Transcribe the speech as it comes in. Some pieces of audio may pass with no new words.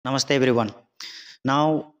Namaste everyone.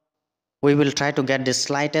 Now we will try to get the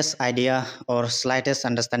slightest idea or slightest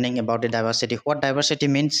understanding about the diversity. What diversity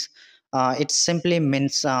means? It simply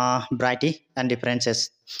means variety and differences.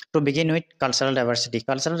 To begin with, cultural diversity.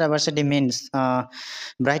 Cultural diversity means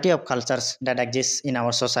variety of cultures that exist in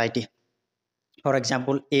our society. For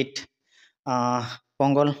example, Eid,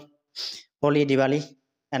 Pongal, Holi, Diwali,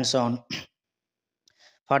 and so on.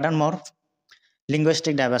 Furthermore,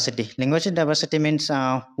 linguistic diversity. Linguistic diversity means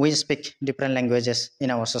we speak different languages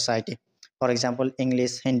in our society. For example,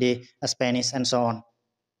 English, Hindi, Spanish, and so on.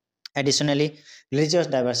 Additionally, religious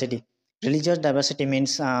diversity. Religious diversity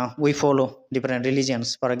means we follow different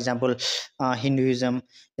religions. For example, Hinduism,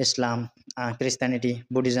 Islam, Christianity,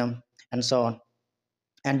 Buddhism, and so on.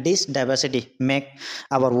 And this diversity make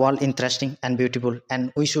our world interesting and beautiful.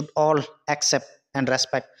 And we should all accept and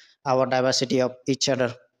respect our diversity of each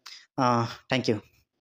other. Thank you.